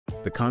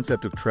The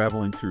concept of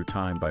traveling through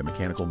time by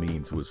mechanical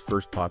means was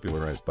first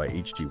popularized by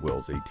H.G.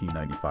 Wells'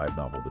 1895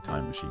 novel The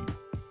Time Machine.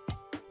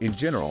 In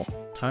general,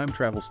 time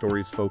travel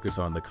stories focus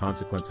on the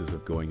consequences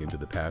of going into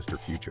the past or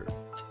future.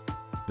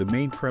 The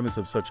main premise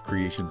of such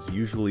creations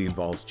usually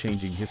involves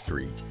changing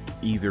history,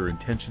 either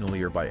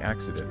intentionally or by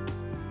accident,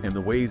 and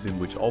the ways in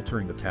which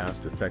altering the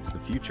past affects the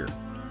future,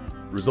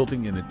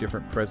 resulting in a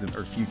different present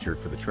or future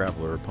for the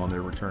traveler upon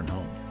their return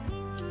home.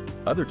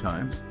 Other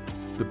times,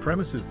 the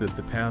premise is that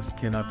the past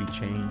cannot be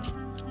changed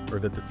or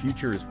that the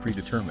future is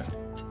predetermined,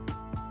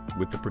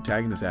 with the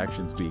protagonist's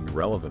actions being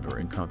irrelevant or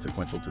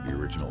inconsequential to the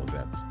original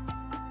events.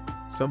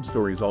 Some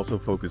stories also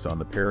focus on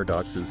the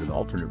paradoxes and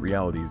alternate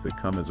realities that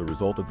come as a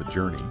result of the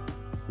journey,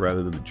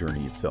 rather than the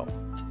journey itself.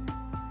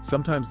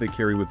 Sometimes they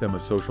carry with them a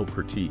social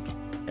critique,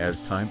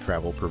 as time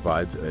travel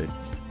provides a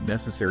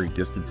necessary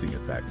distancing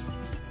effect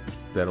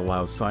that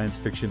allows science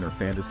fiction or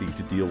fantasy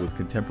to deal with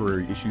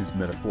contemporary issues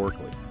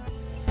metaphorically.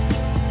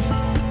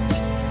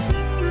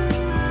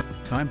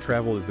 Time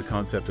travel is the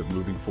concept of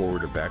moving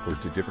forward or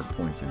backward to different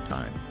points in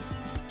time,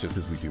 just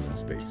as we do in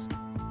space.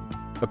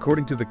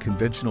 According to the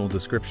conventional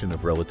description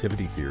of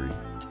relativity theory,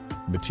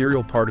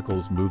 material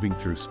particles moving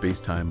through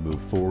space-time move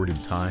forward in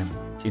time,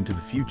 into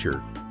the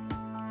future,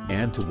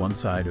 and to one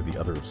side or the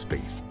other of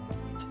space.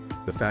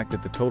 The fact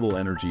that the total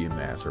energy and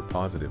mass are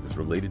positive is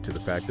related to the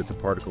fact that the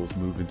particles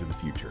move into the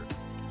future.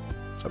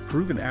 A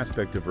proven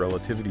aspect of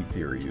relativity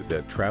theory is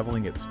that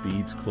traveling at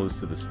speeds close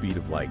to the speed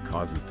of light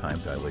causes time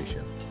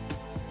dilation,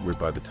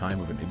 whereby the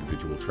time of an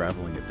individual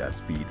traveling at that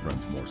speed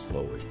runs more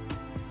slowly.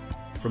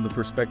 From the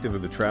perspective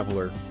of the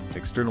traveler,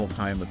 external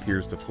time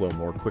appears to flow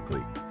more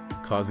quickly,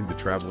 causing the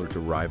traveler to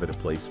arrive at a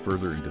place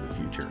further into the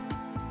future.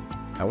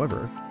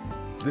 However,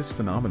 this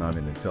phenomenon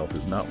in itself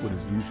is not what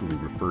is usually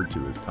referred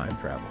to as time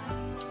travel.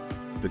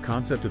 The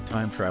concept of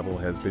time travel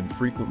has been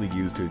frequently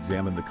used to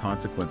examine the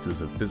consequences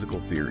of physical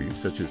theories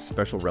such as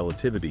special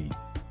relativity,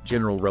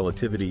 general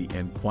relativity,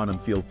 and quantum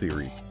field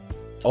theory.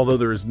 Although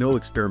there is no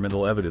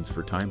experimental evidence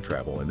for time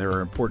travel, and there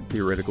are important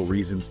theoretical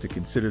reasons to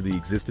consider the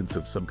existence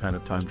of some kind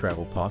of time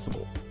travel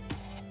possible.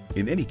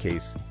 In any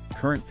case,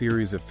 current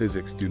theories of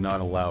physics do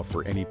not allow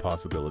for any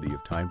possibility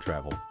of time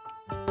travel.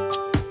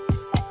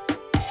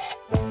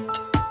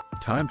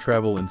 Time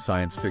travel in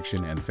science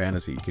fiction and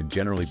fantasy can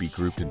generally be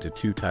grouped into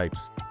two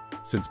types,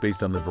 since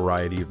based on the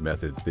variety of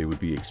methods they would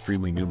be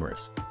extremely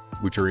numerous,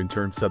 which are in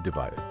turn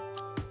subdivided.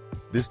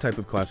 This type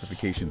of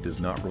classification does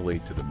not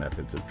relate to the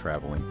methods of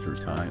traveling through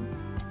time,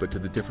 but to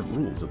the different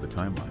rules of the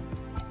timeline.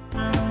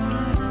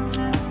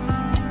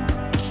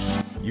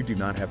 You do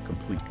not have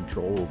complete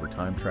control over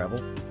time travel.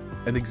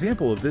 An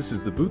example of this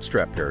is the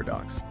bootstrap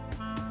paradox,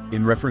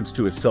 in reference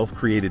to a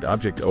self-created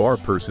object or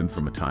person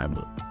from a time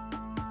loop.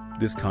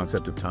 This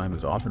concept of time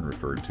is often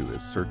referred to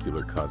as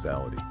circular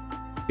causality.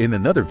 In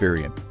another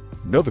variant,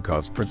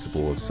 Novikov's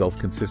principle of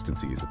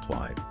self-consistency is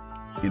applied.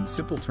 In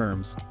simple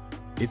terms,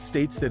 it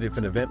states that if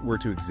an event were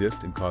to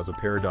exist and cause a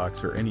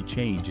paradox or any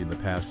change in the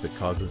past that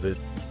causes it,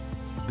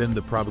 then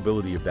the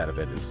probability of that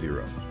event is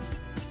zero.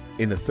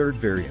 In a third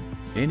variant,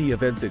 any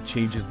event that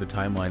changes the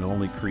timeline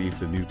only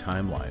creates a new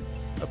timeline,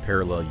 a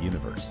parallel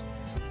universe.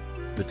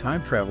 The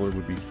time traveler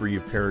would be free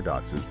of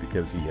paradoxes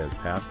because he has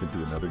passed into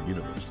another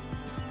universe.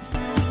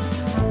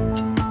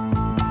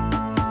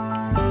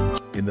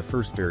 In the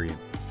first variant,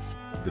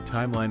 the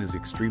timeline is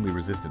extremely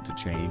resistant to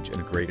change and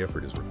a great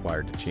effort is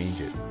required to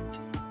change it,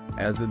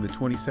 as in the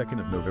 22nd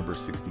of November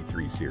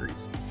 63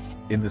 series.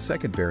 In the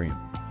second variant,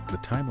 the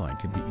timeline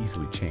can be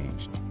easily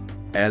changed,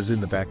 as in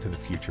the Back to the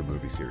Future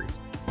movie series.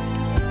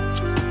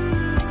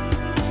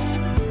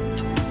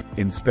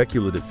 In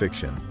speculative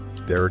fiction,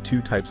 there are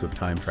two types of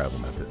time travel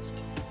methods.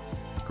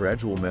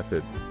 Gradual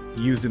method,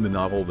 used in the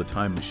novel The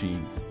Time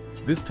Machine.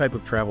 This type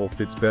of travel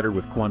fits better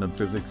with quantum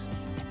physics,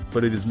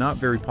 but it is not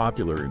very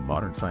popular in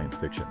modern science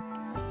fiction.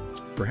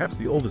 Perhaps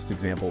the oldest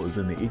example is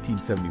in the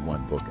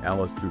 1871 book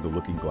Alice Through the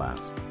Looking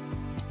Glass.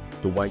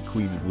 The White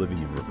Queen is living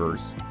in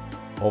reverse,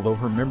 although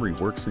her memory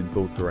works in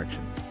both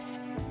directions.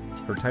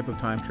 Her type of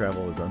time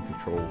travel is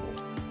uncontrollable.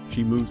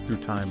 She moves through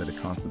time at a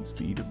constant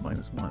speed of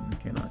 -1 and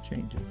cannot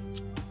change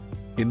it.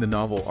 In the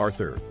novel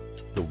Arthur,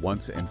 the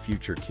Once and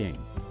Future King,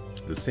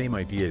 the same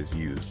idea is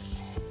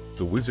used.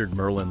 The wizard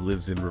Merlin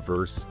lives in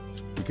reverse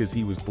because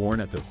he was born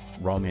at the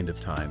wrong end of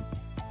time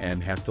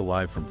and has to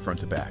lie from front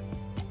to back.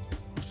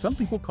 Some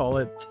people call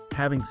it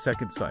having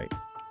second sight.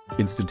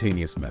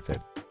 Instantaneous method.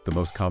 The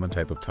most common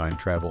type of time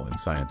travel in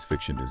science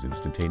fiction is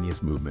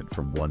instantaneous movement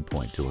from one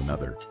point to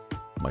another,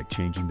 like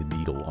changing the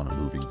needle on a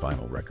moving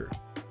vinyl record.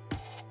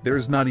 There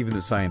is not even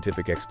a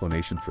scientific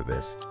explanation for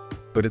this,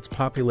 but its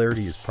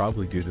popularity is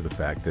probably due to the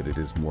fact that it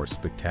is more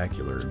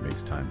spectacular and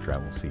makes time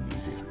travel seem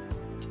easier.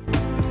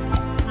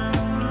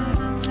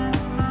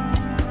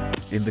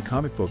 In the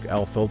comic book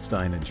Al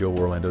Feldstein and Joe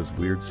Orlando's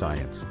Weird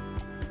Science,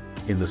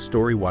 in the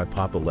story Why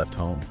Papa Left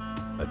Home,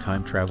 a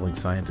time-traveling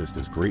scientist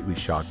is greatly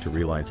shocked to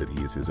realize that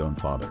he is his own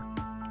father.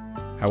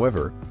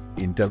 However,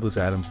 in Douglas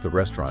Adams' The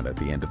Restaurant at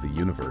the End of the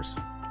Universe,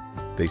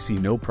 they see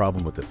no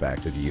problem with the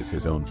fact that he is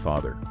his own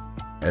father,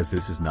 as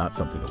this is not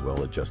something a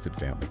well-adjusted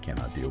family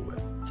cannot deal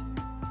with.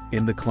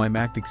 In the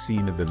climactic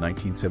scene of the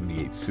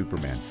 1978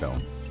 Superman film,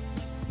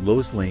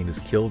 Lois Lane is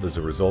killed as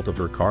a result of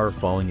her car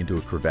falling into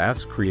a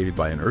crevasse created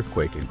by an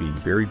earthquake and being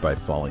buried by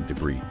falling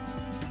debris.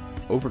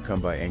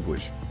 Overcome by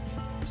anguish,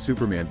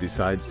 Superman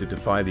decides to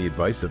defy the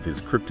advice of his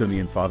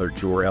Kryptonian father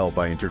Jor-El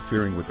by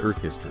interfering with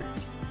Earth history.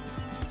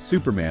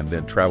 Superman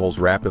then travels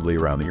rapidly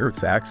around the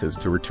Earth's axis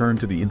to return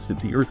to the instant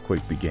the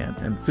earthquake began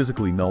and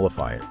physically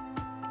nullify it.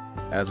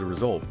 As a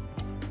result,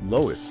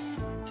 Lois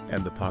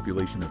and the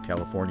population of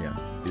California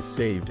is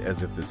saved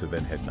as if this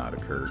event had not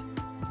occurred.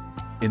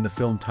 In the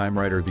film Time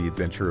Rider: The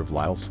Adventure of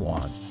Lyle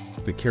Swan,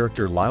 the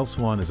character Lyle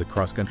Swan is a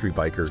cross-country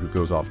biker who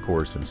goes off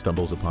course and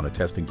stumbles upon a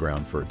testing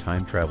ground for a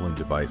time-traveling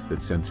device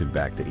that sends him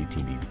back to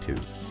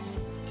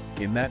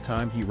 1882. In that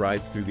time, he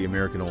rides through the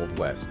American Old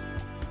West,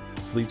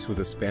 sleeps with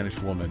a Spanish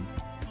woman,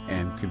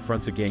 and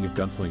confronts a gang of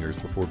gunslingers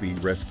before being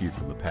rescued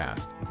from the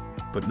past,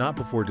 but not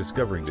before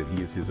discovering that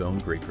he is his own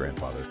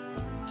great-grandfather.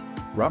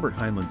 Robert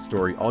Heinlein's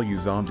story All You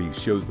Zombies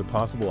shows the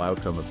possible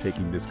outcome of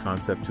taking this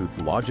concept to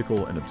its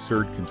logical and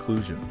absurd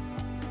conclusion.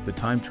 The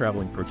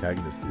time-traveling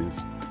protagonist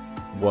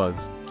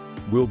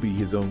will be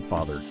his own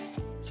father,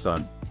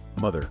 son,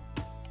 mother.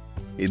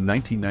 In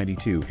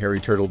 1992, Harry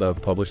Turtledove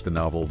published the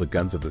novel The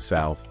Guns of the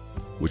South,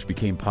 which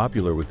became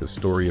popular with the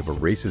story of a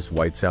racist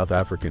white South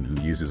African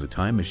who uses a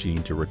time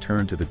machine to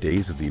return to the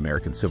days of the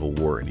American Civil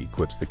War and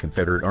equips the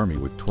Confederate Army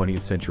with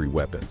 20th century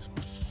weapons.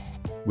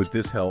 With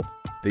this help,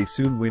 they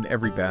soon win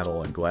every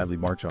battle and gladly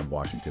march on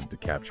Washington to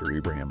capture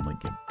Abraham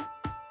Lincoln.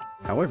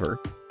 However,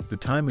 the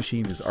time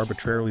machine is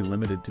arbitrarily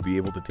limited to be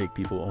able to take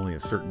people only a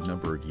certain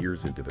number of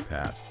years into the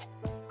past,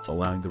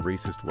 allowing the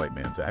racist white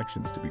man's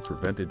actions to be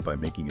prevented by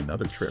making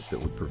another trip that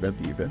would prevent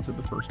the events of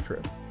the first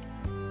trip.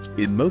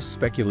 In most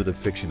speculative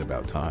fiction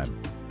about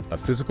time, a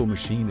physical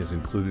machine is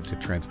included to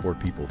transport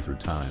people through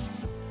time.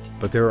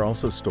 But there are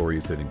also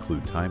stories that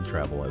include time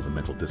travel as a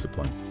mental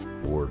discipline,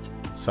 or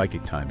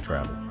psychic time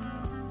travel.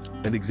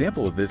 An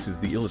example of this is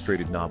the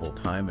illustrated novel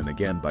Time and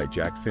Again by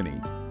Jack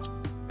Finney,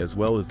 as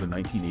well as the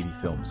 1980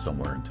 film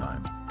Somewhere in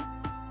Time.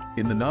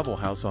 In the novel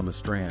House on the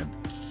Strand,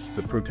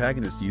 the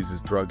protagonist uses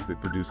drugs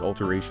that produce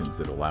alterations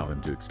that allow him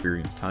to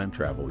experience time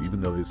travel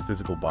even though his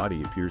physical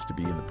body appears to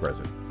be in the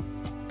present.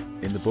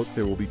 In the book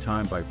There Will Be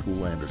Time by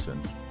Poul Anderson,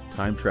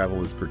 time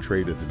travel is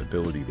portrayed as an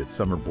ability that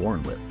some are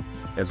born with,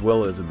 as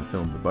well as in the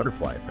film The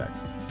Butterfly Effect.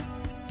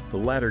 The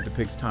latter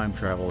depicts time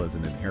travel as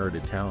an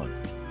inherited talent,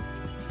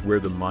 where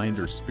the mind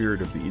or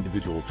spirit of the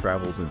individual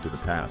travels into the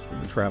past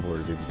and the traveler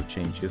is able to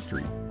change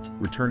history,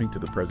 returning to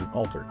the present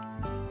altered.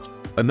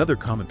 Another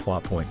common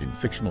plot point in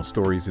fictional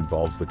stories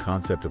involves the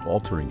concept of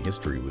altering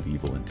history with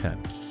evil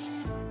intent.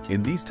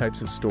 In these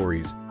types of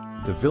stories,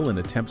 the villain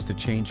attempts to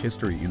change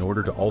history in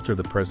order to alter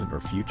the present or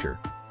future,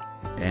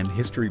 and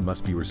history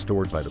must be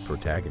restored by the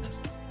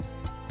protagonist.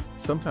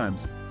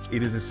 Sometimes,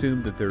 it is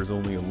assumed that there is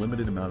only a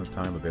limited amount of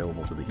time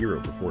available to the hero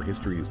before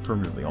history is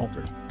permanently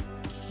altered.